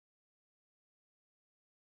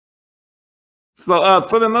So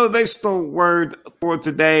for the motivational word for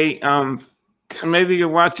today, maybe you're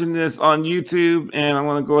watching this on YouTube, and I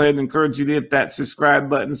want to go ahead and encourage you to hit that subscribe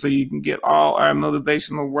button so you can get all our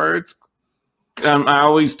motivational words. I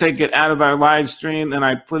always take it out of our live stream and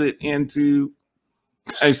I put it into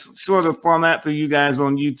a sort of format for you guys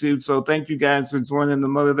on YouTube. So thank you guys for joining the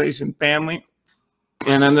motivation family.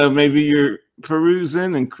 And I know maybe you're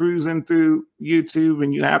perusing and cruising through YouTube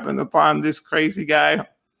and you happen upon this crazy guy.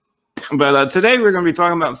 But today we're going to be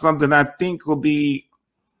talking about something I think will be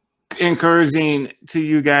encouraging to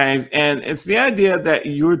you guys. And it's the idea that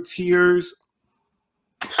your tears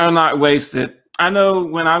are not wasted. I know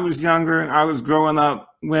when I was younger and I was growing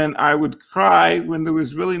up, when I would cry when there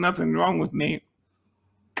was really nothing wrong with me,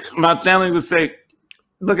 my family would say,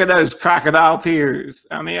 look at those crocodile tears.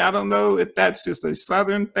 I mean, I don't know if that's just a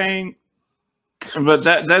Southern thing, but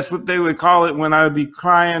that's what they would call it when I would be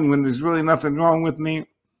crying when there's really nothing wrong with me.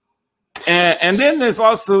 And then there's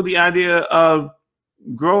also the idea of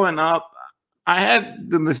growing up. I had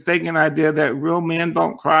the mistaken idea that real men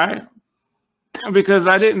don't cry because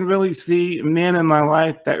I didn't really see men in my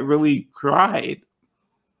life that really cried.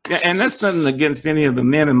 And that's nothing against any of the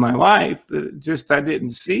men in my life. Just I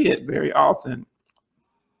didn't see it very often.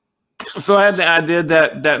 So I had the idea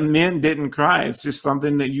that men didn't cry. It's just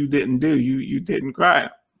something that you didn't do. You didn't cry.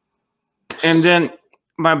 And then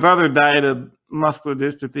my brother died of muscular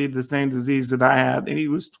dystrophy, the same disease that I had, and he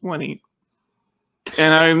was 20.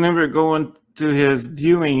 And I remember going to his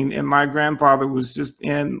viewing, and my grandfather was just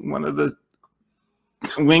in one of the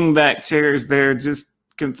wingback chairs there, just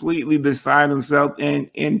completely beside himself and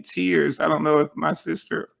in tears. I don't know if my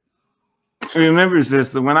sister remembers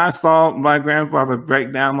this, but when I saw my grandfather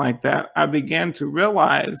break down like that, I began to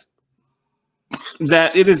realize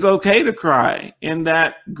that it is okay to cry and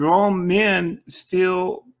that grown men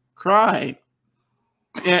still cry.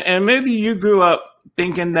 And maybe you grew up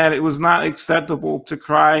thinking that it was not acceptable to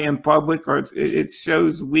cry in public, or it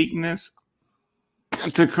shows weakness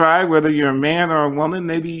to cry, whether you're a man or a woman.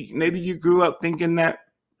 Maybe you grew up thinking that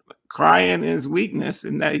crying is weakness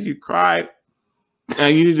and that you cry,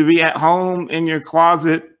 you need to be at home in your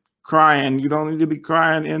closet crying. You don't need to be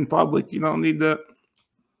crying in public. You don't need to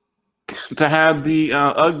have the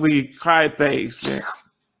ugly cry face.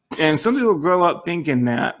 And some people grow up thinking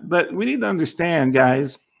that, but we need to understand,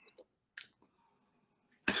 guys,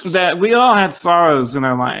 that we all had sorrows in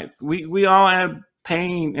our life. We all had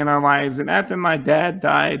pain in our lives. And after my dad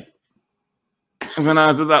died, when I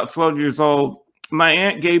was about 12 years old, my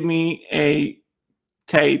aunt gave me a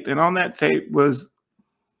tape, and on that tape was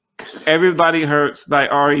Everybody Hurts by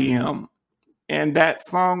REM. And that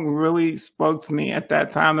song really spoke to me at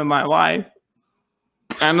that time in my life.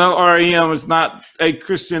 I know REM is not a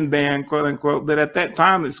Christian band, quote unquote, but at that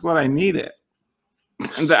time, it's what I needed.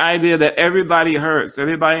 And the idea that everybody hurts,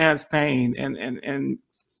 everybody has pain, and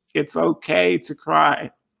it's okay to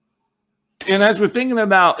cry. And as we're thinking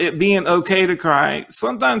about it being okay to cry,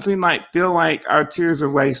 sometimes we might feel like our tears are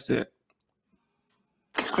wasted.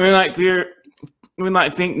 We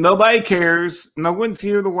might think nobody cares, no one's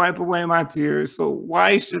here to wipe away my tears, so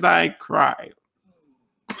why should I cry?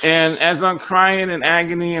 And as I'm crying in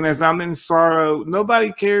agony and as I'm in sorrow,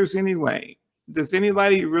 nobody cares anyway. Does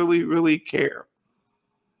anybody really, really care?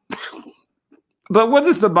 But what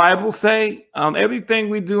does the Bible say? Everything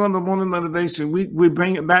we do on the morning motivation, we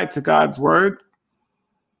bring it back to God's word.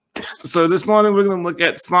 So this morning we're going to look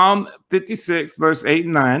at Psalm 56, verse 8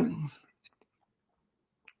 and 9.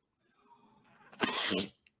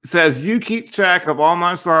 It says, you keep track of all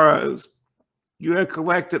my sorrows. You have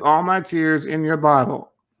collected all my tears in your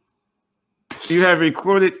bottle. You have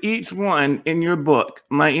recorded each one in your book.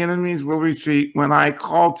 My enemies will retreat when I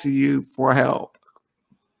call to you for help.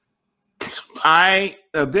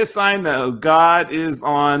 This I know, God is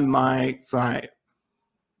on my side.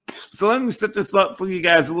 So let me set this up for you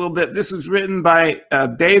guys a little bit. This was written by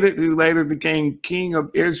David, who later became king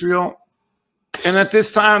of Israel. And at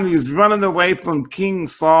this time, he was running away from King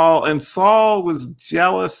Saul, and Saul was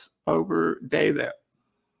jealous over David.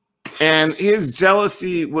 And his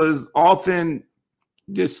jealousy was often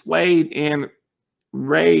displayed in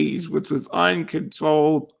rage, which was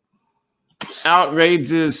uncontrolled,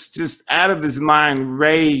 outrageous, just out of his mind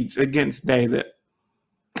rage against David.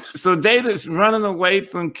 So David's running away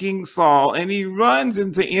from King Saul, and he runs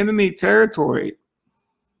into enemy territory,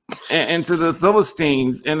 into the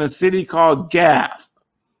Philistines in a city called Gath.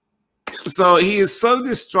 So he is so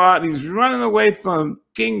distraught. He's running away from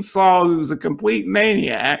King Saul, who's a complete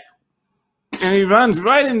maniac. And he runs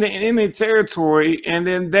right into enemy territory, and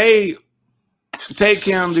then they take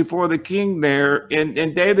him before the king there. And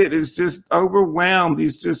David is just overwhelmed.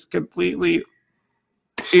 He's just completely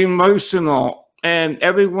emotional, and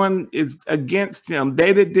everyone is against him.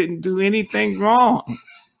 David didn't do anything wrong.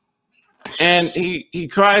 And he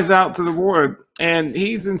cries out to the Lord, and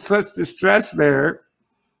he's in such distress there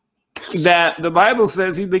that the Bible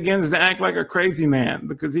says he begins to act like a crazy man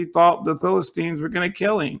because he thought the Philistines were going to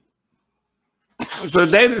kill him. So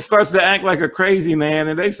David starts to act like a crazy man,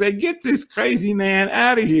 and they say, "Get this crazy man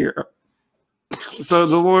out of here." So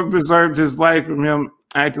the Lord preserved his life from him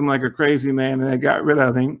acting like a crazy man, and they got rid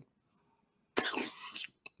of him.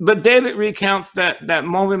 But David recounts that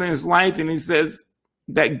moment in his life, and he says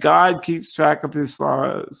that God keeps track of his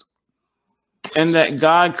sorrows and that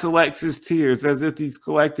God collects his tears as if he's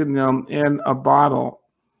collecting them in a bottle.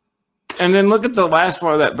 And then look at the last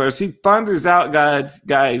part of that verse. He thunders out,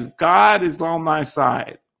 guys, God is on my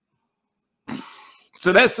side.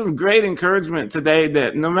 So that's some great encouragement today,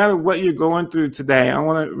 that no matter what you're going through today, I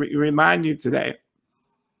want to remind you today.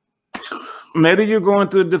 Maybe you're going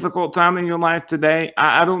through a difficult time in your life today.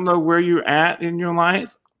 I don't know where you're at in your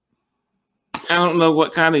life. I don't know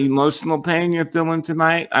what kind of emotional pain you're feeling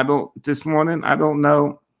tonight. This morning. I don't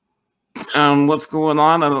know what's going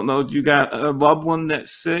on. I don't know if you got a loved one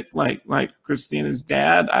that's sick, like Christina's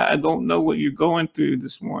dad. I don't know what you're going through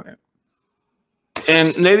this morning.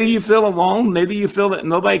 And maybe you feel alone. Maybe you feel that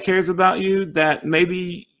nobody cares about you, that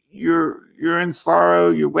maybe you're in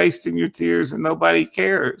sorrow, you're wasting your tears, and nobody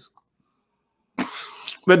cares.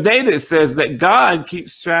 But David says that God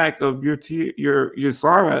keeps track of your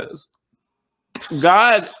sorrows.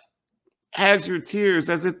 God has your tears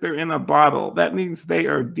as if they're in a bottle. That means they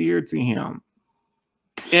are dear to him.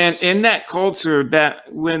 And in that culture,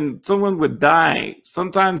 that when someone would die,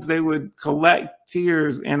 sometimes they would collect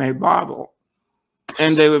tears in a bottle,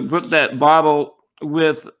 and they would put that bottle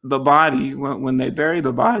with the body when they bury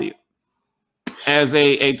the body, as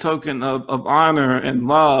a token of honor and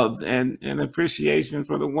love and appreciation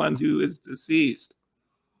for the one who is deceased.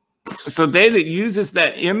 So David uses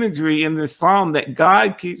that imagery in this psalm, that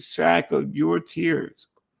God keeps track of your tears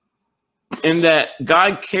and that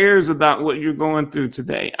God cares about what you're going through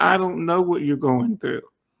today. I don't know what you're going through,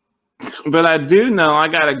 but I do know I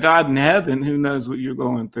got a God in heaven who knows what you're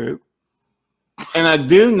going through. And I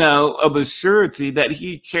do know of the surety that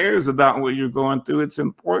he cares about what you're going through. It's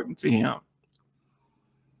important to him.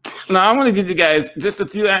 Now, I want to give you guys just a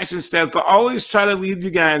few action steps. I always try to leave you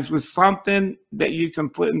guys with something that you can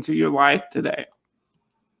put into your life today.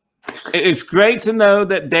 It's great to know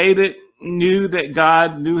that David knew that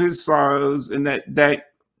God knew his sorrows, and that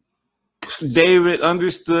David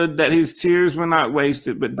understood that his tears were not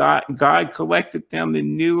wasted, but God collected them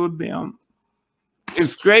and knew of them.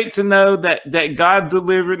 It's great to know that God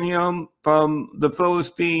delivered him from the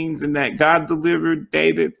Philistines, and that God delivered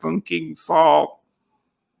David from King Saul.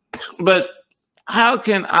 But how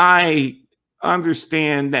can I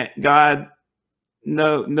understand that God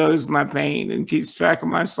knows my pain and keeps track of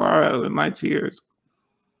my sorrow and my tears?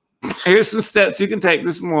 Here's some steps you can take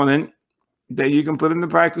this morning that you can put into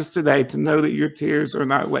practice today to know that your tears are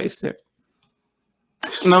not wasted.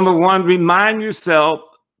 Number one, remind yourself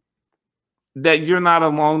that you're not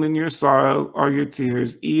alone in your sorrow or your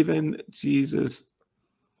tears. Even Jesus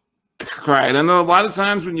cried. I know a lot of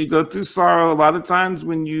times when you go through sorrow, a lot of times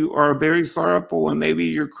when you are very sorrowful and maybe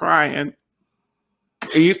you're crying,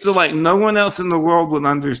 you feel like no one else in the world would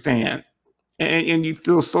understand. And you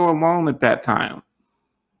feel so alone at that time.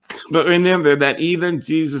 But remember that even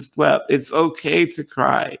Jesus wept. It's okay to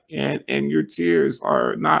cry, and your tears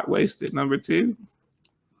are not wasted. Number two,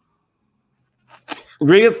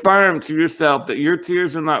 reaffirm to yourself that your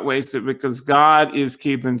tears are not wasted because God is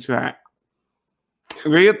keeping track.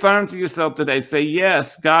 Reaffirm to yourself today. Say,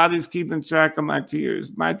 yes, God is keeping track of my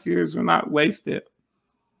tears. My tears are not wasted.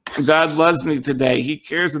 God loves me today. He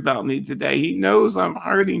cares about me today. He knows I'm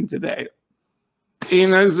hurting today. He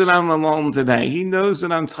knows that I'm alone today. He knows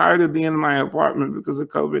that I'm tired of being in my apartment because of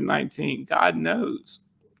COVID-19. God knows.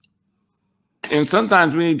 And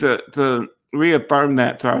sometimes we need to reaffirm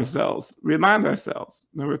that to ourselves. Remind ourselves.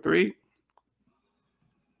 Number three,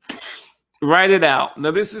 write it out.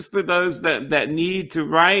 Now, this is for those that need to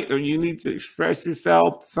write, or you need to express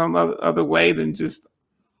yourself some other way than just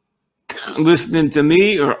listening to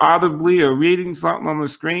me or audibly or reading something on the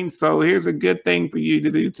screen. So here's a good thing for you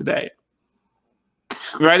to do today.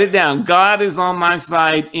 Write it down. God is on my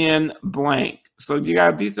side in blank. So you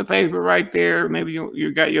got a piece of paper right there. Maybe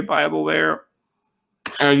you got your Bible there,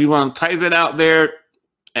 or you want to type it out there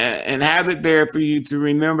and have it there for you to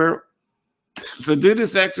remember. So do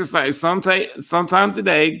this exercise sometime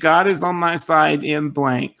today. God is on my side in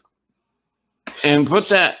blank. And put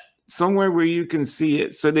that somewhere where you can see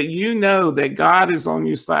it so that you know that God is on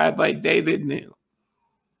your side like David knew.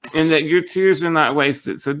 and that your tears are not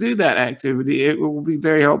wasted. So do that activity. It will be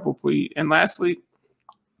very helpful for you. And lastly,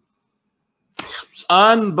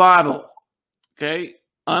 unbottle. Okay?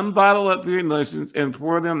 Unbottle up your emotions and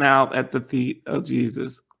pour them out at the feet of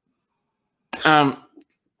Jesus.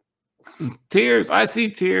 Tears, I see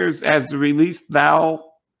tears as the release valve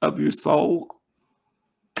of your soul.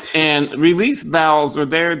 And release valves are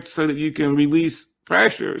there so that you can release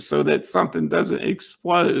pressure so that something doesn't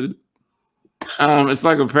explode. It's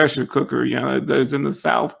like a pressure cooker, you know, those in the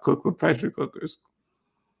South cook with pressure cookers.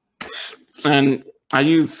 And I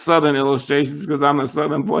use Southern illustrations because I'm a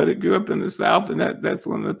Southern boy that grew up in the South, and that's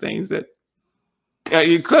one of the things that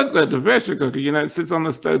you cook with the pressure cooker, you know, it sits on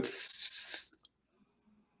the stove.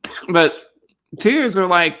 But tears are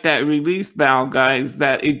like that release valve, guys,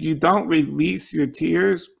 that if you don't release your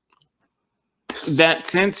tears, that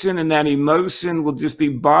tension and that emotion will just be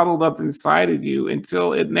bottled up inside of you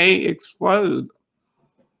until it may explode.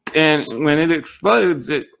 And when it explodes,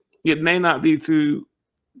 it may not be too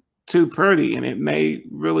pretty, and it may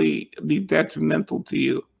really be detrimental to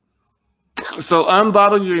you. So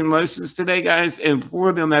unbottle your emotions today, guys, and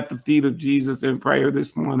pour them at the feet of Jesus in prayer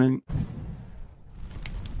this morning.